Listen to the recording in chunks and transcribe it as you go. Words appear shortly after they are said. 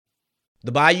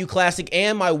The Bayou Classic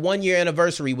and my 1-year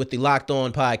anniversary with the Locked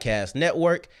On Podcast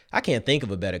Network. I can't think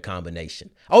of a better combination.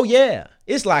 Oh yeah,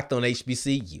 it's Locked On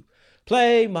HBCU.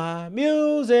 Play my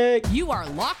music. You are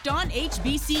Locked On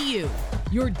HBCU,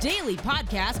 your daily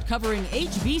podcast covering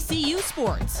HBCU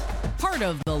sports. Part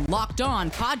of the Locked On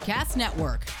Podcast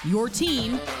Network, your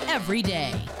team every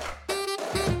day.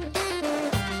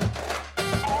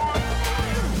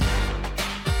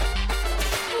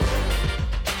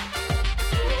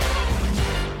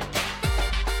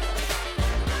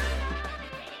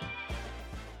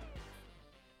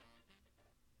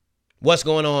 What's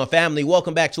going on, family?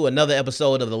 Welcome back to another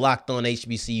episode of the Locked On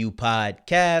HBCU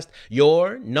podcast,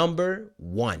 your number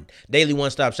one daily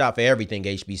one-stop shop for everything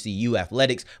HBCU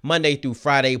athletics, Monday through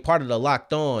Friday, part of the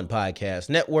Locked On Podcast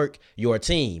Network, your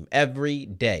team every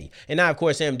day. And I, of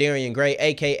course, am Darian Gray,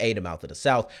 a.k.a. the Mouth of the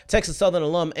South, Texas Southern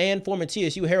alum and former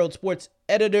TSU Herald Sports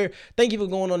editor. Thank you for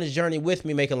going on this journey with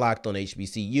me, making Locked On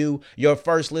HBCU your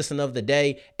first listen of the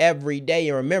day every day.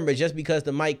 And remember, just because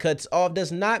the mic cuts off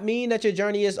does not mean that your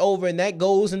journey is over, and that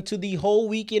goes into the whole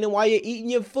weekend. And while you're eating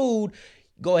your food,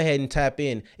 go ahead and tap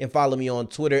in and follow me on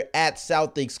Twitter at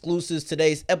South Exclusives.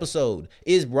 Today's episode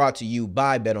is brought to you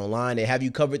by BetOnline. They have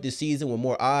you covered this season with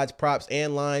more odds, props,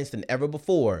 and lines than ever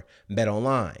before.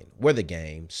 BetOnline, where the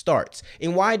game starts.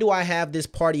 And why do I have this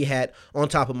party hat on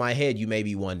top of my head, you may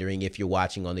be wondering if you're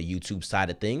watching on the YouTube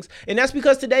side of things. And that's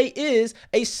because today is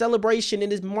a celebration.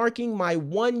 It is marking my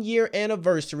 1-year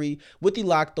anniversary with the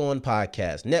Locked On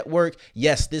Podcast Network.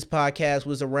 Yes, this podcast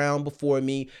was around before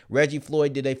me. Reggie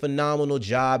Floyd did a phenomenal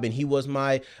job, and he was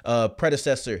my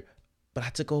predecessor, but I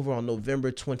took over on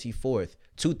November 24th,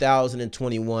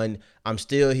 2021. I'm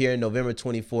still here November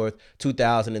 24th,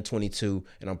 2022,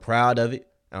 and I'm proud of it.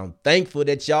 I'm thankful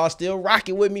that y'all still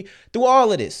rocking with me through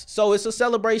all of this. So it's a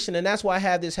celebration, and that's why I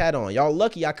have this hat on. Y'all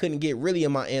lucky I couldn't get really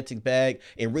in my antique bag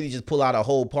and really just pull out a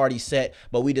whole party set,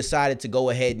 but we decided to go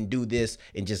ahead and do this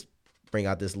and just bring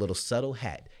out this little subtle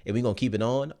hat, and we're going to keep it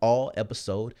on all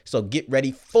episode. So get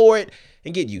ready for it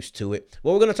and get used to it.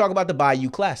 Well, we're going to talk about the Bayou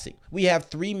Classic. We have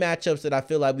 3 matchups that I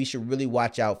feel like we should really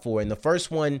watch out for. And the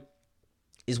first one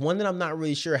is one that I'm not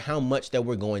really sure how much that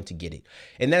we're going to get it.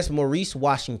 And that's Maurice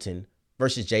Washington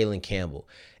versus Jalen Campbell.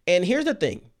 And here's the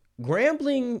thing.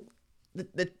 Grambling,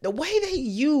 the way they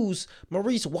use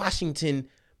Maurice Washington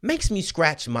makes me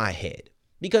scratch my head.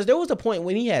 Because there was a point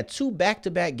when he had 2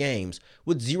 back-to-back games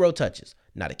with 0 touches.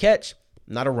 Not a catch,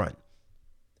 not a run.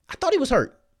 I thought he was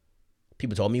hurt.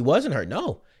 People told me he wasn't hurt.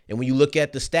 No. And when you look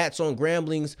at the stats on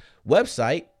Grambling's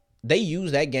website, they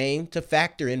use that game to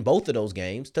factor in, both of those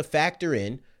games, to factor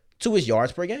in to his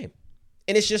yards per game.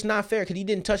 And it's just not fair because he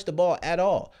didn't touch the ball at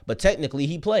all. But technically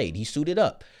he played. He suited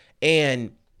up.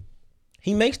 And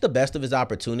he makes the best of his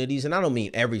opportunities, and I don't mean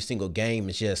every single game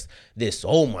is just this,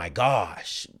 oh my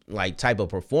gosh, like type of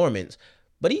performance,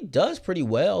 but he does pretty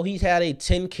well. He's had a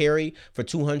 10 carry for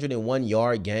 201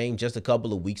 yard game just a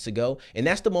couple of weeks ago, and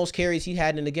that's the most carries he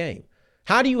had in the game.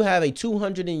 How do you have a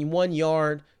 201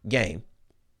 yard game,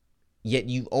 yet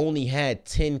you've only had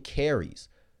 10 carries?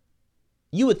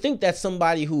 You would think that's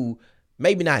somebody who,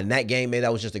 maybe not in that game, maybe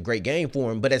that was just a great game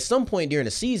for him, but at some point during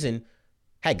the season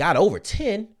had got over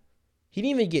 10. He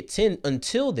didn't even get 10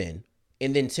 until then,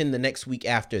 and then 10 the next week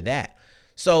after that.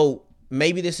 So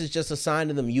maybe this is just a sign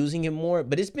of them using him more,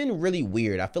 but it's been really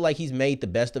weird. I feel like he's made the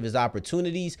best of his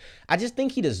opportunities. I just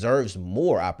think he deserves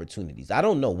more opportunities. I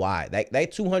don't know why. That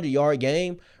 200-yard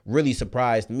game really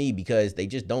surprised me because they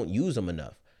just don't use him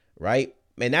enough, right?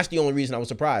 And that's the only reason I was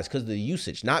surprised, because of the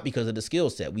usage, not because of the skill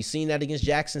set. We've seen that against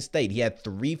Jackson State. He had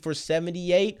 3 for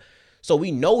 78, so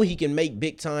we know he can make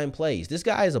big-time plays. This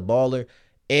guy is a baller.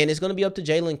 And it's going to be up to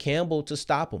Jalen Campbell to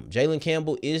stop him. Jalen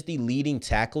Campbell is the leading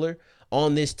tackler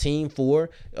on this team for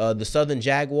the Southern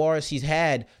Jaguars. He's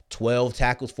had 12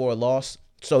 tackles for a loss.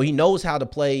 So he knows how to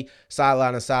play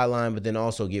sideline to sideline, but then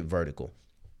also get vertical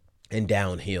and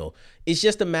downhill. It's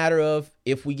just a matter of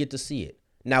if we get to see it.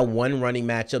 Now, one running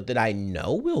matchup that I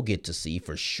know we'll get to see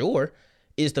for sure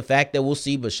is the fact that we'll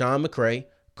see Bashawn McCray,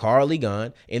 Carl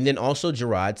Egan, and then also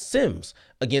Gerard Sims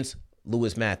against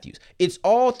Lewis Matthews. It's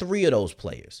all 3 of those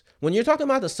players. When you're talking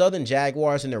about the Southern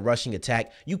Jaguars and their rushing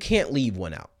attack, you can't leave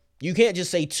one out. You can't just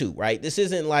say 2, right? This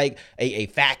isn't like a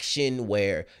faction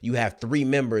where you have 3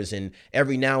 members and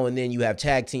every now and then you have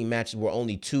tag team matches where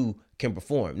only 2 can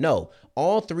perform. No,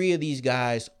 all 3 of these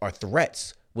guys are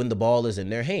threats when the ball is in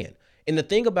their hand. And the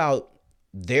thing about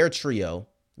their trio,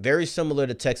 very similar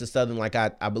to Texas Southern, like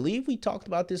I believe we talked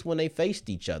about this when they faced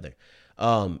each other,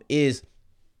 is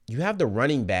you have the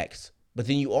running backs But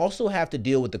then you also have to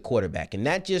deal with the quarterback, and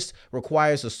that just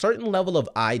requires a certain level of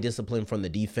eye discipline from the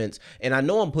defense. And I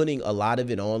know I'm putting a lot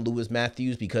of it on Lewis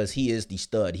Matthews because he is the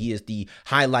stud. He is the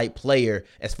highlight player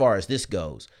as far as this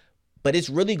goes. But it's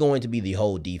really going to be the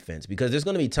whole defense, because there's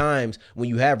going to be times when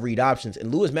you have read options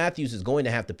and Lewis Matthews is going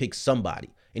to have to pick somebody,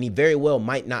 and he very well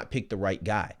might not pick the right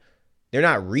guy. They're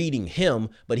not reading him,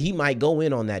 but he might go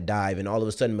in on that dive and all of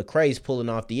a sudden McCray's pulling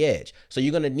off the edge. So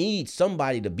you're going to need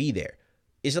somebody to be there.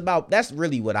 That's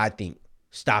really what I think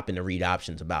stopping the read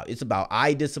options about. It's about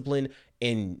eye discipline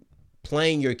and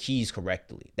playing your keys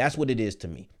correctly. That's what it is to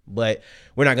me. But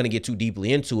we're not going to get too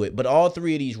deeply into it. But all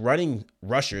three of these running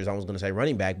rushers, I was going to say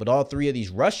running back, but all three of these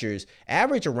rushers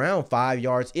average around 5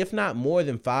 yards, if not more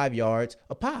than 5 yards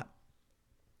a pop.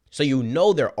 So you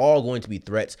know they're all going to be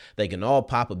threats. They can all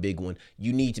pop a big one.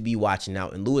 You need to be watching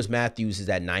out. And Lewis Matthews is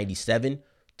at 97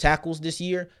 tackles this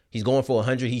year. He's going for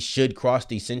 100. He should cross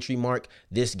the century mark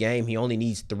this game. He only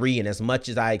needs 3. And as much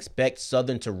as I expect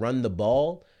Southern to run the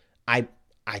ball, I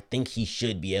think he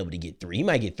should be able to get 3. He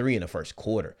might get 3 in the first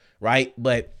quarter, right?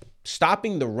 But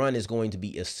stopping the run is going to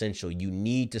be essential. You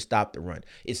need to stop the run.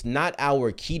 It's not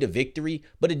our key to victory,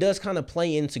 but it does kind of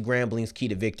play into Grambling's key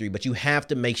to victory. But you have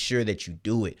to make sure that you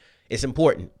do it. It's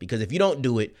important, because if you don't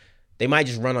do it, they might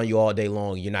just run on you all day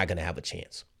long. And you're not going to have a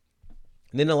chance.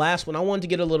 And then the last one, I wanted to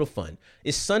get a little fun.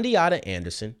 It's Sundiata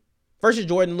Anderson versus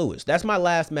Jordan Lewis. That's my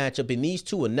last matchup, and these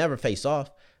two will never face off,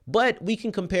 but we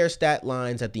can compare stat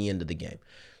lines at the end of the game.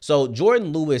 So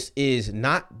Jordan Lewis is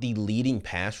not the leading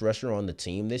pass rusher on the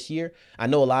team this year. I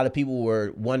know a lot of people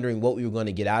were wondering what we were going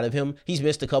to get out of him. He's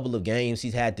missed a couple of games.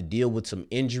 He's had to deal with some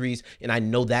injuries, and I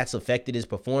know that's affected his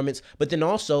performance. But then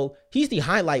also, he's the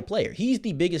highlight player. He's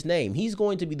the biggest name. He's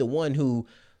going to be the one who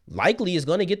likely is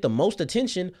going to get the most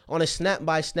attention on a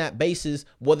snap-by-snap basis,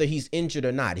 whether he's injured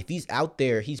or not. If he's out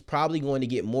there, he's probably going to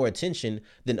get more attention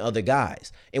than other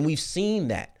guys. And we've seen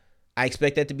that. I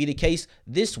expect that to be the case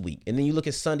this week. And then you look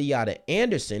at Sundiata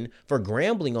Anderson for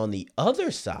Grambling on the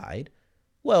other side.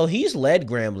 Well, he's led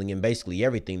Grambling in basically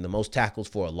everything. The most tackles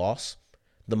for a loss,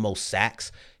 the most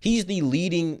sacks. He's not the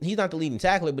leading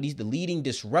tackler, but he's the leading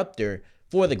disruptor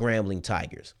for the Grambling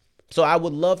Tigers. So I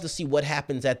would love to see what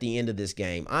happens at the end of this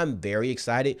game. I'm very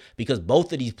excited because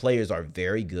both of these players are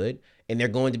very good, and they're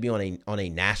going to be on a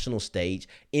national stage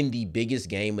in the biggest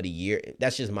game of the year.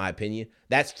 That's just my opinion.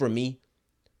 That's for me.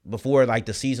 Before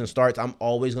the season starts, I'm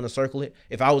always going to circle it.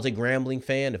 If I was a Grambling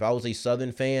fan, if I was a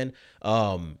Southern fan,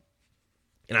 and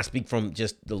I speak from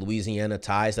just the Louisiana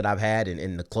ties that I've had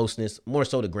and the closeness, more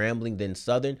so to Grambling than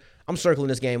Southern, I'm circling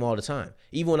this game all the time.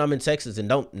 Even when I'm in Texas and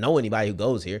don't know anybody who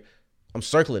goes here, I'm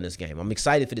circling this game. I'm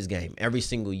excited for this game every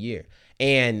single year.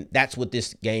 And that's what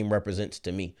this game represents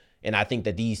to me. And I think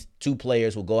that these two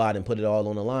players will go out and put it all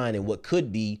on the line in what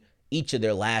could be each of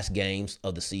their last games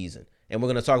of the season. And we're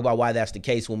going to talk about why that's the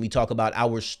case when we talk about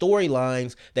our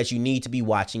storylines that you need to be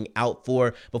watching out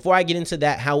for. Before I get into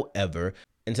that, however,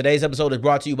 and today's episode is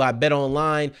brought to you by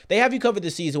BetOnline. They have you covered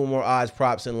this season with more odds,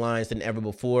 props, and lines than ever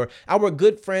before. Our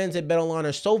good friends at BetOnline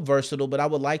are so versatile, but I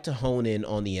would like to hone in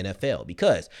on the NFL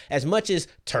because as much as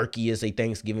turkey is a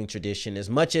Thanksgiving tradition, as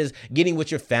much as getting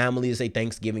with your family is a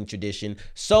Thanksgiving tradition,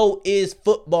 so is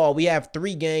football. We have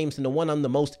 3 games, and the one I'm the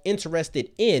most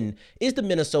interested in is the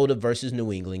Minnesota versus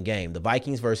New England game, the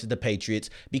Vikings versus the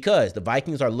Patriots, because the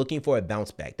Vikings are looking for a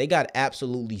bounce back. They got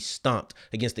absolutely stomped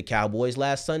against the Cowboys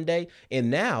last Sunday,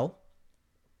 and now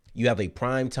you have a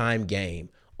primetime game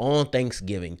on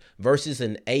Thanksgiving versus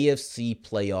an AFC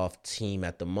playoff team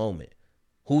at the moment.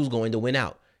 Who's going to win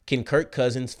out? Can Kirk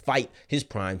Cousins fight his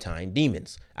primetime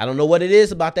demons? I don't know what it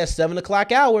is about that 7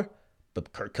 o'clock hour,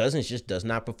 but Kirk Cousins just does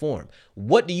not perform.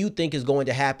 What do you think is going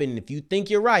to happen? And if you think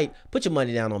you're right, put your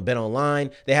money down on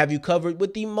BetOnline. They have you covered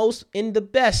with the most and the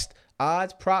best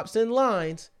odds, props, and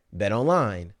lines.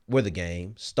 BetOnline, where the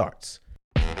game starts.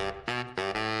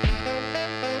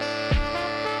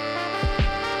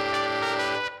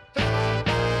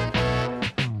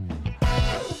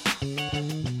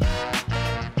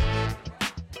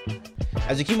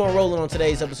 As you keep on rolling on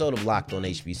today's episode of Locked on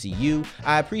HBCU,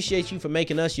 I appreciate you for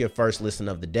making us your first listen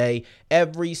of the day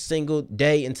every single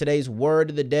day. And today's word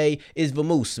of the day is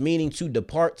vamoose, meaning to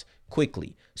depart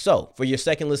quickly. So for your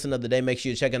second listen of the day, make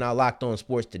sure you're checking out Locked on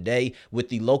Sports today with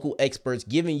the local experts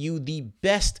giving you the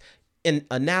best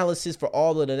analysis for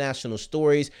all of the national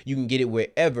stories. You can get it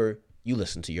wherever you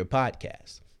listen to your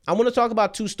podcast. I want to talk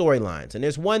about 2 storylines, and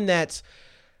there's one that's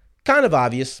kind of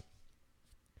obvious.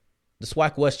 The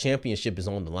SWAC West Championship is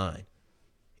on the line.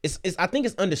 I think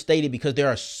it's understated because there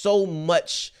are so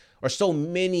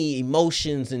many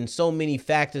emotions and so many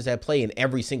factors at play in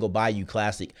every single Bayou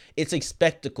Classic. It's a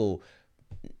spectacle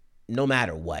no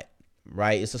matter what,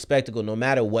 right? It's a spectacle no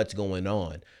matter what's going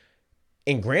on.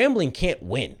 And Grambling can't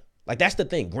win. Like, that's the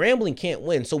thing. Grambling can't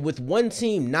win. So with one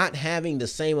team not having the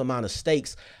same amount of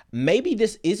stakes, maybe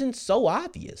this isn't so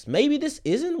obvious. Maybe this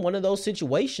isn't one of those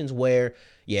situations where,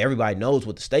 yeah, everybody knows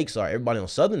what the stakes are. Everybody on the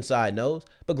Southern side knows,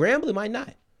 but Grambling might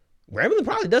not. Grambling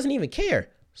probably doesn't even care,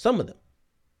 some of them.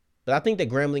 But I think that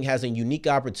Grambling has a unique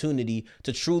opportunity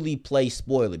to truly play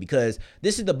spoiler, because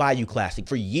this is the Bayou Classic.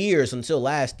 For years until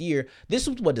last year, this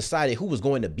was what decided who was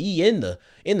going to be in the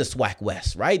SWAC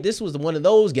West, right? This was one of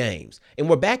those games. And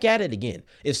we're back at it again.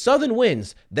 If Southern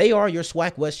wins, they are your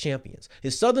SWAC West champions.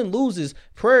 If Southern loses,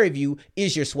 Prairie View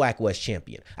is your SWAC West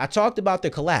champion. I talked about the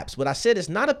collapse, but I said it's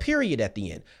not a period at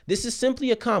the end. This is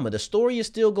simply a comma. The story is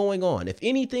still going on. If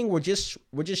anything, we're just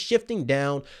shifting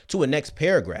down to a next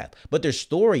paragraph. But their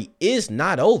story is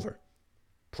not over.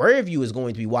 Prairie View is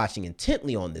going to be watching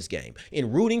intently on this game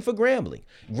and rooting for Grambling.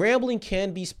 Grambling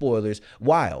can be spoilers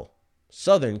while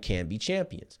Southern can be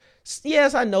champions.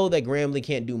 Yes, I know that Grambling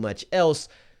can't do much else,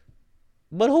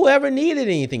 but whoever needed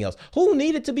anything else? Who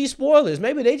needed to be spoilers?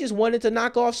 Maybe they just wanted to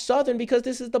knock off Southern because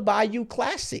this is the Bayou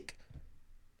Classic.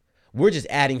 We're just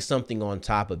adding something on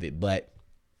top of it. But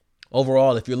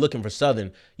overall, if you're looking for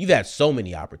Southern, you've had so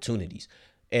many opportunities.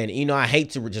 And, you know, I hate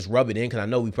to just rub it in because I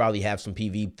know we probably have some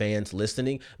PV fans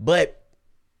listening. But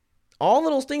all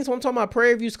of those things when I'm talking about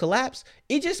Prairie View's collapse,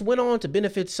 it just went on to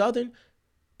benefit Southern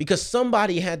because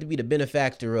somebody had to be the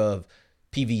benefactor of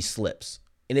PV slips.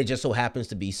 And it just so happens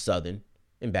to be Southern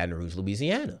in Baton Rouge,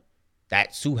 Louisiana.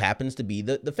 That's who happens to be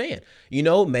the fan. You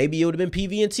know, maybe it would have been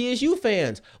PV and TSU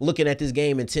fans looking at this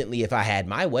game intently if I had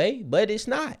my way, but it's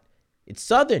not. It's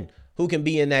Southern who can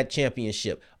be in that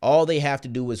championship. All they have to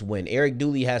do is win. Eric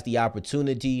Dooley has the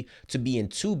opportunity to be in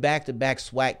 2 back-to-back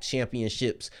SWAC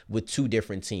championships with 2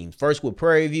 different teams. First with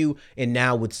Prairie View and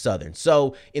now with Southern.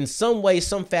 So in some way,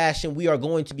 some fashion, we are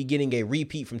going to be getting a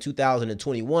repeat from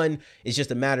 2021. It's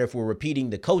just a matter if we're repeating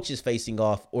the coaches facing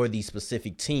off or the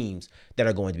specific teams that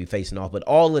are going to be facing off. But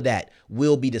all of that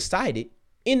will be decided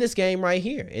in this game right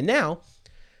here. And now,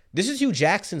 this is Hugh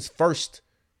Jackson's first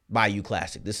Bayou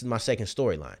Classic. This is my second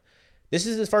storyline. This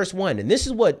is his first one, and this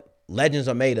is what legends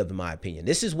are made of, in my opinion.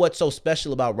 This is what's so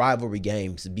special about rivalry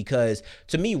games, because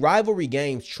to me, rivalry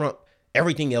games trump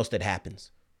everything else that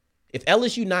happens. If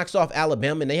LSU knocks off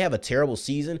Alabama and they have a terrible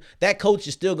season, that coach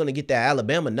is still going to get that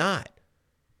Alabama nod.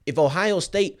 If Ohio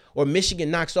State or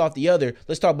Michigan knocks off the other,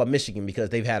 let's talk about Michigan because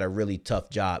they've had a really tough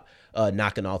job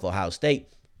knocking off Ohio State.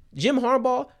 Jim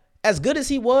Harbaugh, as good as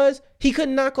he was, he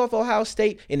couldn't knock off Ohio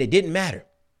State, and it didn't matter.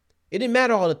 It didn't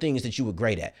matter all the things that you were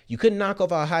great at. You couldn't knock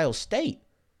off Ohio State.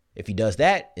 If he does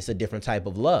that, it's a different type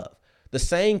of love. The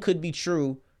same could be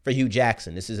true for Hugh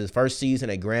Jackson. This is his first season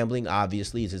at Grambling,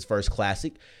 obviously. It's his first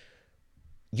classic.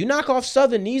 You knock off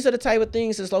Southern, these are the type of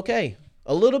things that's okay.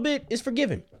 A little bit is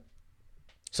forgiven.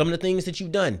 Some of the things that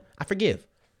you've done, I forgive.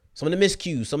 Some of the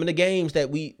miscues, some of the games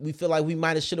that we feel like we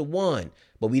might have should have won,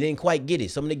 but we didn't quite get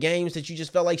it. Some of the games that you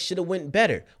just felt like should have went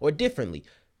better or differently.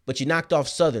 But you knocked off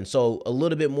Southern, so a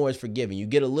little bit more is forgiven. You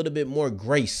get a little bit more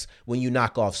grace when you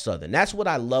knock off Southern. That's what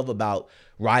I love about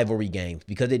rivalry games,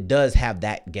 because it does have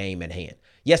that game at hand.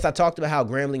 Yes, I talked about how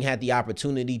Grambling had the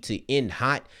opportunity to end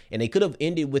hot, and they could have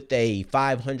ended with a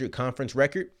 500 conference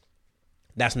record.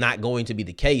 That's not going to be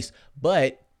the case,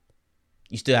 but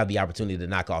you still have the opportunity to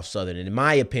knock off Southern. And in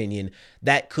my opinion,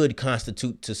 that could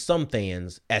constitute to some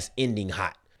fans as ending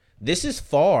hot. This is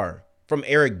far from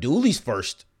Eric Dooley's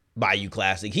first Bayou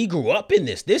Classic. He grew up in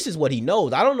this. This is what he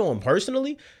knows. I don't know him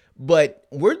personally, but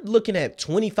we're looking at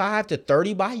 25 to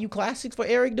 30 Bayou Classics for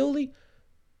Eric Dooley.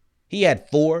 He had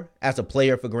 4 as a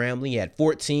player for Grambling. He had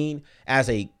 14 as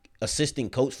a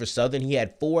assistant coach for Southern. He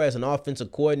had 4 as an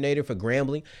offensive coordinator for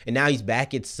Grambling, and now he's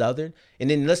back at Southern. And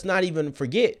then let's not even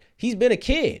forget, he's been a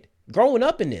kid growing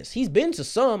up in this. He's been to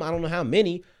some, I don't know how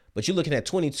many, but you're looking at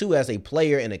 22 as a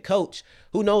player and a coach.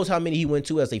 Who knows how many he went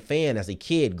to as a fan, as a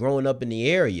kid, growing up in the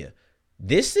area.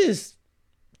 This is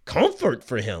comfort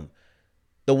for him.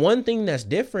 The one thing that's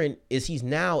different is he's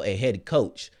now a head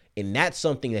coach, and that's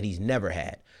something that he's never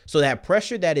had. So that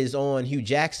pressure that is on Hugh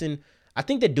Jackson, I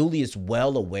think that Dooley is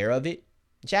well aware of it.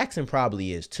 Jackson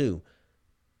probably is too.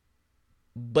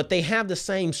 But they have the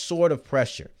same sort of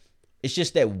pressure. It's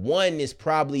just that one is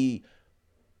probably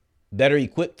better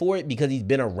equipped for it because he's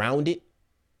been around it.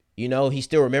 You know, he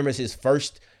still remembers his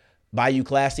first Bayou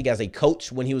Classic as a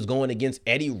coach when he was going against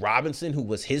Eddie Robinson, who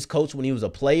was his coach when he was a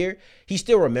player. He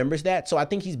still remembers that. So I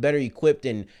think he's better equipped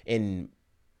and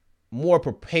more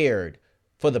prepared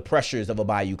for the pressures of a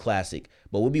Bayou Classic.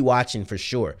 But we'll be watching for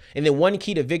sure. And then one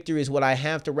key to victory is what I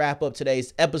have to wrap up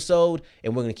today's episode.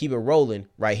 And we're going to keep it rolling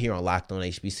right here on Locked On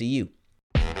HBCU.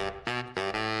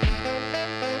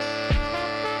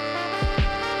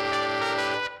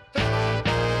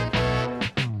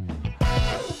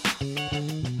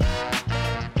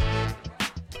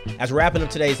 As we're wrapping up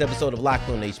today's episode of Locked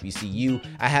On HBCU,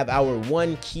 I have our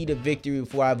one key to victory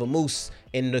before I vamoose.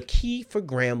 And the key for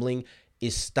Grambling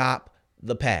is stop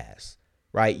the pass,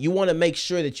 right? You want to make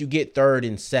sure that you get 3rd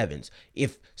and 7s.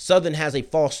 If Southern has a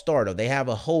false start or they have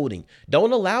a holding,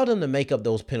 don't allow them to make up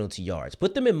those penalty yards.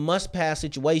 Put them in must-pass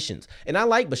situations. And I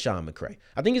like Bashawn McCray.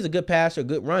 I think he's a good passer, a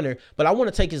good runner, but I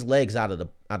want to take his legs out of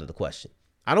the question.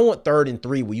 I don't want 3rd and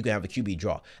 3 where you can have a QB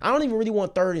draw. I don't even really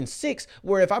want 3rd and 6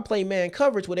 where if I play man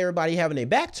coverage with everybody having their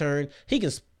back turned, he can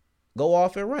go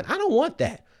off and run. I don't want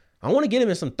that. I want to get him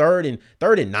in some 3rd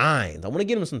and 9s. I want to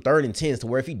get him some 3rd and 10s to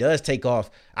where if he does take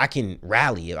off, I can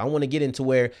rally it. I want to get into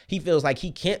where he feels like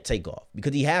he can't take off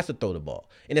because he has to throw the ball.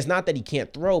 And it's not that he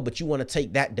can't throw, but you want to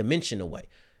take that dimension away.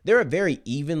 They're a very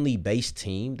evenly based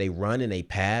team. They run and they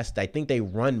pass. I think they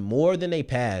run more than they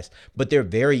pass, but they're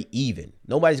very even.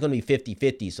 Nobody's going to be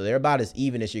 50-50, so they're about as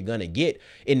even as you're going to get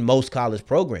in most college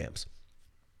programs.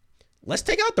 Let's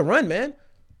take out the run, man.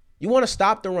 You want to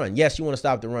stop the run. Yes, you want to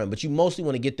stop the run, but you mostly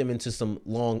want to get them into some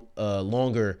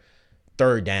longer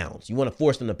 3rd downs. You want to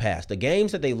force them to pass. The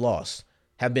games that they lost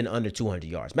have been under 200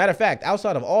 yards. Matter of fact,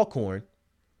 outside of Alcorn,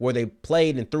 where they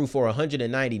played and threw for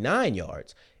 199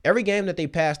 yards, every game that they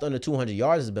passed under 200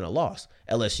 yards has been a loss.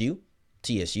 LSU,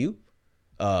 TSU,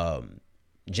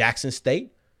 Jackson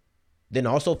State, then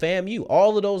also FAMU.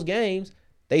 All of those games,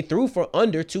 they threw for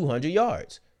under 200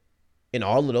 yards. In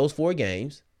all of those 4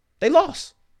 games, they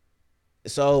lost.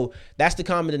 So that's the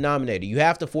common denominator. You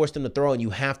have to force them to throw and you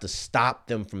have to stop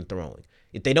them from throwing.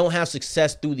 If they don't have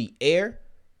success through the air,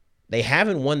 they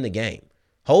haven't won the game.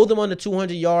 Hold them under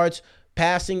 200 yards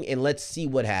passing and let's see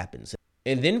what happens.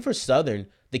 And then for Southern,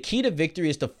 the key to victory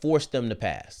is to force them to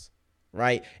pass,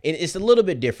 right? And it's a little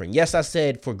bit different. Yes, I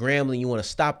said for Grambling, you want to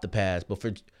stop the pass, but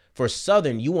for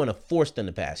Southern, you want to force them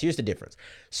to pass. Here's the difference.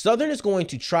 Southern is going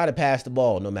to try to pass the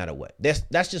ball no matter what.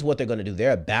 That's just what they're going to do.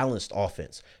 They're a balanced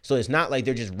offense. So it's not like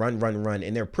they're just run,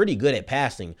 and they're pretty good at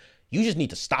passing. You just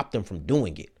need to stop them from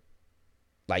doing it.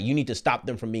 Like, you need to stop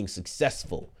them from being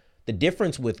successful. The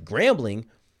difference with Grambling,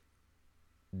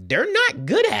 they're not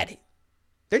good at it.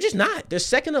 They're just not. They're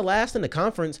second to last in the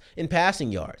conference in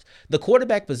passing yards. The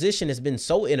quarterback position has been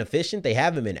so inefficient. They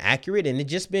haven't been accurate, and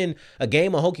it's just been a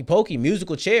game of hokey pokey,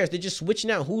 musical chairs. They're just switching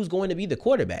out who's going to be the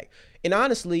quarterback. And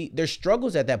honestly, their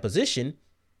struggles at that position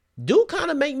do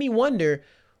kind of make me wonder,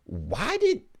 why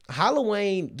did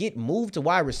Holloway get moved to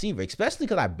wide receiver, especially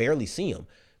because I barely see him?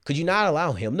 Could you not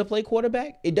allow him to play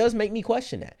quarterback? It does make me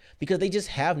question that because they just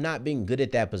have not been good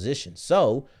at that position.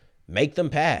 So make them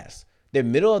pass. They're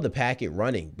middle of the packet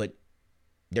running, but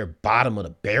they're bottom of the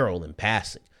barrel in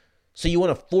passing. So you want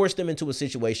to force them into a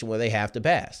situation where they have to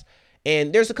pass.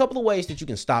 And there's a couple of ways that you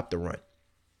can stop the run.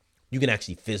 You can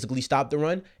actually physically stop the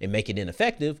run and make it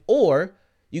ineffective, or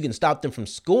you can stop them from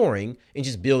scoring and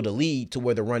just build a lead to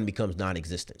where the run becomes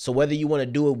non-existent. So whether you want to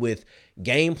do it with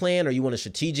game plan or you want to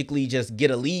strategically just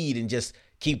get a lead and just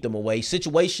keep them away,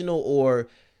 situational or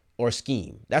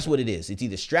scheme. That's what it is. It's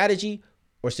either strategy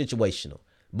or situational.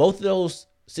 Both of those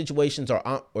situations are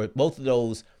on, or both of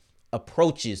those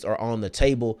approaches are on the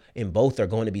table, and both are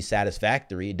going to be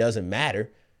satisfactory. It doesn't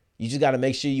matter. You just got to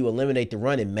make sure you eliminate the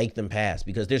run and make them pass,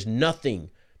 because there's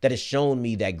nothing that has shown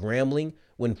me that Grambling,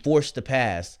 when forced to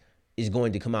pass, is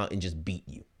going to come out and just beat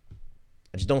you.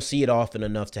 I just don't see it often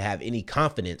enough to have any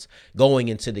confidence going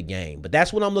into the game. But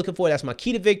that's what I'm looking for. That's my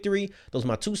key to victory. Those are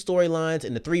my 2 storylines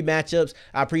and the 3 matchups.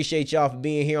 I appreciate y'all for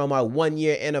being here on my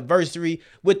 1-year anniversary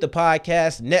with the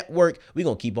podcast network. We're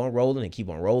going to keep on rolling and keep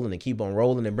on rolling and keep on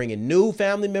rolling and bringing new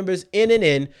family members in and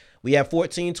in. We have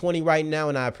 1420 right now,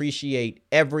 and I appreciate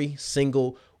every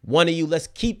single one of you. Let's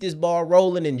keep this ball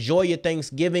rolling. Enjoy your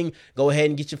Thanksgiving. Go ahead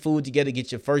and get your food together.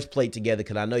 Get your first plate together,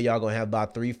 because I know y'all going to have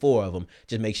about 3-4 of them.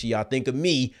 Just make sure y'all think of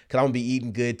me, because I'm going to be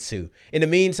eating good too. In the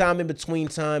meantime, in between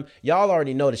time, y'all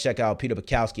already know to check out Peter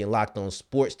Bukowski and Locked On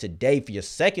Sports today for your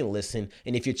second listen.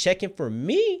 And if you're checking for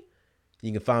me,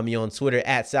 you can find me on Twitter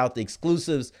at South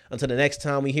Exclusives. Until the next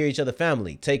time we hear each other,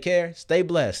 family, take care. Stay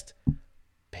blessed.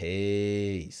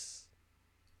 Peace.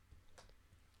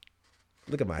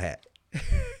 Look at my hat.